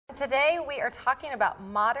today we are talking about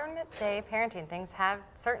modern day parenting. Things have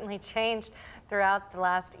certainly changed throughout the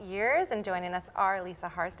last years, and joining us are Lisa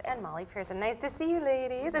Harst and Molly Pearson. Nice to see you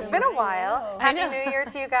ladies. It's been a while. Happy New Year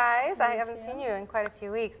to you guys. I haven't seen you in quite a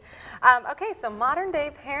few weeks. Okay, so modern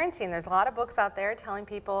day parenting. There's a lot of books out there telling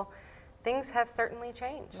people things have certainly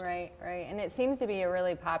changed. Right, right. And it seems to be a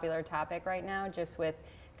really popular topic right now, just with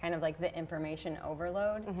kind of like the information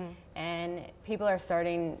overload. And people are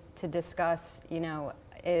starting to discuss, you know,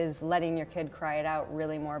 is letting your kid cry it out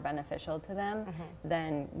really more beneficial to them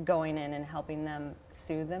than going in and helping them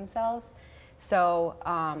soothe themselves? So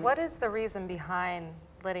what is the reason behind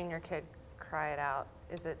letting your kid cry it out?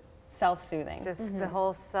 Is it self-soothing? Just the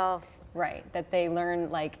whole self? Right, that they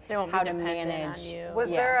learn like how to manage. On you.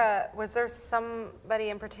 Was there somebody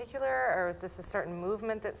in particular, or was this a certain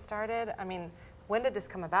movement that started? I mean, when did this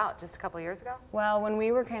come about? Just a couple years ago? Well, when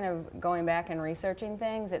we were kind of going back and researching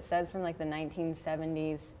things, it says from like the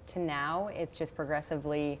 1970s to now, it's just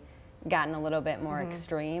progressively gotten a little bit more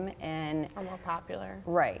extreme and or more popular.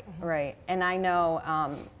 Right, right. And I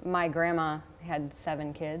know my grandma had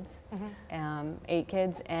 7 kids, 8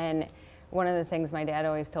 kids, and one of the things my dad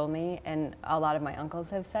always told me, and a lot of my uncles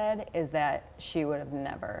have said, is that she would have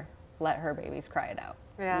never let her babies cry it out.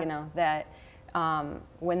 Yeah. You know, that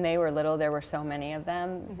when they were little, there were so many of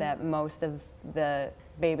them that most of the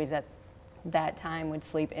babies at that time would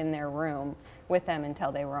sleep in their room with them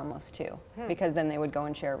until they were almost 2, because then they would go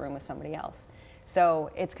and share a room with somebody else. So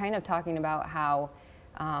it's kind of talking about how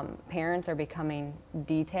parents are becoming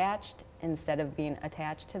detached instead of being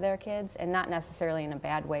attached to their kids, and not necessarily in a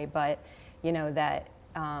bad way, but you know, that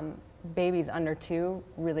babies under 2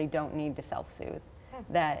 really don't need to self-soothe.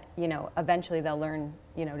 That, you know, eventually they'll learn,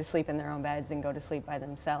 you know, to sleep in their own beds and go to sleep by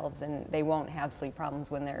themselves, and they won't have sleep problems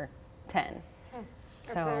when they're 10.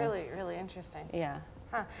 That's really, really interesting. Yeah.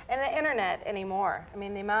 Huh. And the internet anymore. I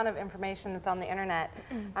mean, the amount of information that's on the internet.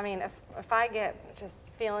 I mean, if I get just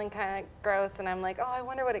feeling kind of gross and I'm like, oh, I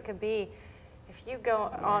wonder what it could be. If you go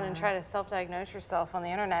on and try to self-diagnose yourself on the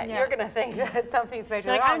internet, you're going to think that something's majorly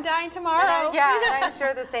wrong. Like, I'm dying tomorrow. Yeah, and I'm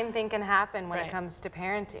sure the same thing can happen when it comes to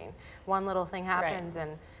parenting. One little thing happens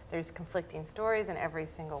and there's conflicting stories in every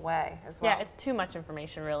single way as well. Yeah, it's too much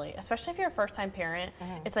information, really. Especially if you're a first-time parent,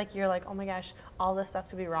 it's like you're like, oh my gosh, all this stuff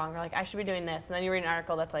could be wrong, or like I should be doing this, and then you read an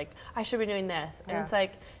article that's like, I should be doing this, and it's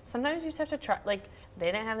like sometimes you just have to try. Like they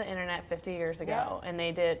didn't have the internet 50 years ago, and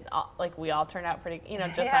they did. Like we all turned out pretty, you know,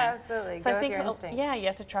 just fine. Absolutely. So Go I think, with your instincts. yeah, you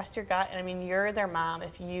have to trust your gut, and I mean, you're their mom.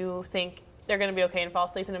 If you think they're going to be okay and fall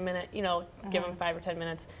asleep in a minute, you know, give them 5 or 10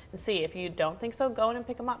 minutes and see. If you don't think so, go in and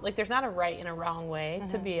pick them up. Like there's not a right and a wrong way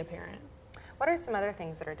to be a parent. What are some other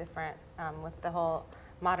things that are different with the whole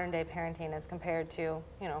modern day parenting as compared to, you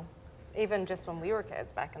know, even just when we were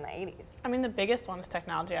kids back in the 80s? I mean, the biggest one is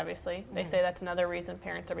technology, obviously. They say that's another reason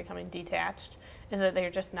parents are becoming detached, is that they're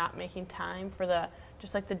just not making time for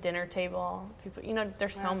just like the dinner table. People, you know,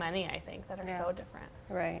 there's so many, I think, that are so different.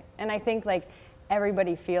 Right. And I think like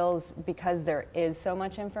everybody feels, because there is so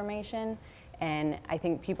much information, and I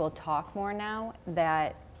think people talk more now,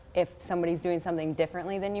 that if somebody's doing something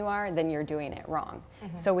differently than you are, then you're doing it wrong.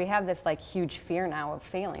 So we have this like huge fear now of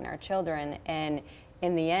failing our children, and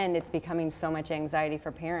in the end it's becoming so much anxiety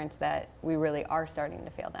for parents that we really are starting to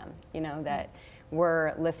fail them. You know, that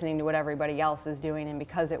we're listening to what everybody else is doing, and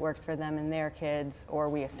because it works for them and their kids, or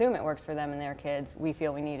we assume it works for them and their kids, we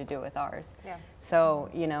feel we need to do it with ours. So,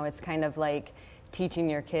 you know, it's kind of like teaching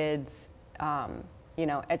your kids, you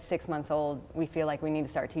know, at 6 months old, we feel like we need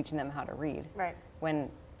to start teaching them how to read. When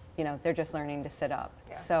you know, they're just learning to sit up.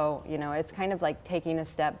 So, you know, it's kind of like taking a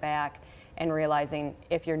step back and realizing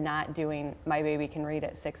if you're not doing My Baby Can Read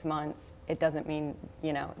at 6 months, it doesn't mean,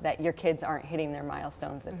 you know, that your kids aren't hitting their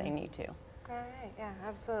milestones that they need to. All right, yeah,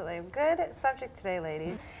 absolutely. Good subject today,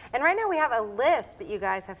 ladies. And right now we have a list that you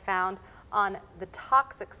guys have found on the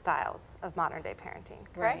toxic styles of modern day parenting,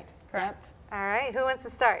 correct? Correct. All right, who wants to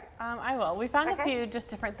start? I will. We found a few just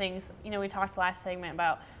different things. You know, we talked last segment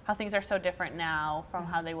about how things are so different now from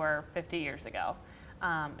how they were 50 years ago.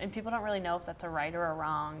 And people don't really know if that's a right or a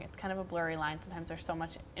wrong. It's kind of a blurry line. Sometimes there's so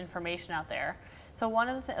much information out there. So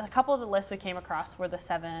a couple of the lists we came across were the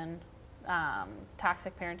 7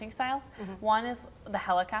 toxic parenting styles. One is the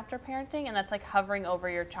helicopter parenting, and that's like hovering over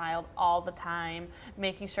your child all the time,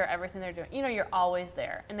 making sure everything they're doing, you know, you're always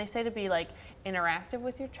there. And they say to be like interactive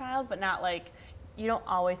with your child, but not like, you don't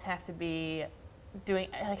always have to be doing,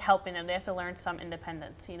 like helping them. They have to learn some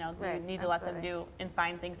independence, you know. You need to let them do and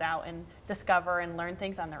find things out and discover and learn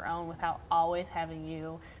things on their own without always having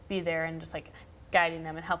you be there and just like guiding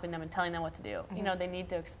them and helping them and telling them what to do. You know, they need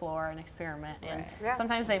to explore and experiment, and Yeah.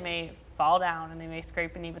 sometimes they may fall down and they may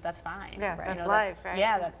scrape a knee, but that's fine. Yeah, Right. that's You know, life, right?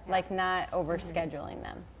 Yeah, Like not overscheduling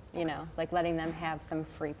them, you know, like letting them have some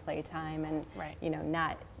free play time and, Right. you know,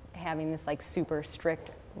 not having this like super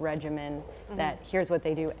strict regimen that here's what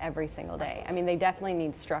they do every single day. I mean, they definitely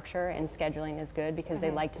need structure, and scheduling is good because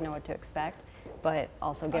they like to know what to expect, but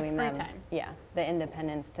also giving free them, time. yeah, the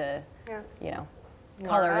independence to, Yeah. you know, Learn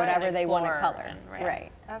color and whatever they want to explore color. and-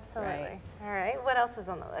 Right. Absolutely. Right. All right. What else is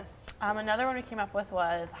on the list? Another one we came up with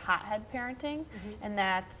was hothead parenting, and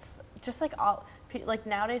that's just like like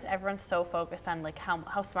nowadays everyone's so focused on like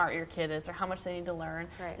how smart your kid is or how much they need to learn,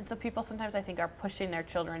 Right. and so people sometimes I think are pushing their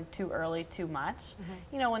children too early too much.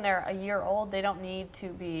 You know, when they're a year old, they don't need to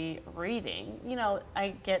be reading. You know, I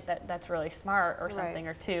get that that's really smart or something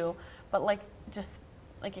or two, but like just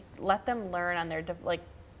like let them learn on their like.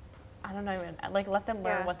 I don't know, even like let them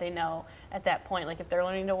learn what they know at that point. Like if they're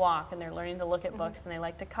learning to walk and they're learning to look at books and they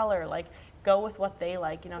like to color, like go with what they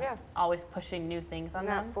like. You know, always pushing new things on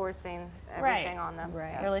Not them. forcing everything on them.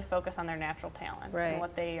 Right. Yeah. Really focus on their natural talents Right. and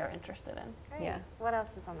what they are interested in. Great. Yeah. What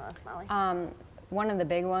else is on the list, Molly? One of the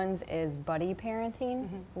big ones is buddy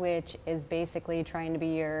parenting, which is basically trying to be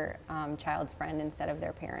your child's friend instead of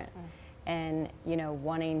their parent. And, you know,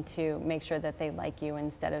 wanting to make sure that they like you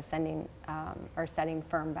instead of sending or setting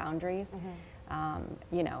firm boundaries.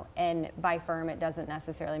 You know, and by firm, it doesn't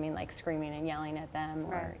necessarily mean like screaming and yelling at them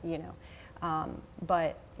or, you know,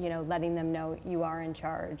 but, you know, letting them know you are in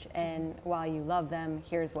charge, and while you love them,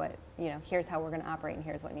 here's what, you know, here's how we're going to operate and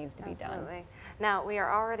here's what needs to be done. Absolutely. Now, we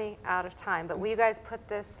are already out of time, but will you guys put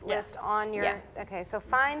this list on your, okay, so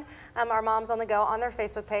find our Moms on the Go on their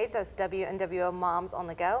Facebook page. That's WNWO Moms on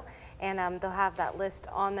the Go. And they'll have that list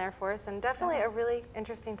on there for us, and definitely a really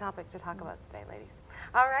interesting topic to talk about today, ladies.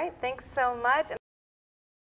 All right, thanks so much.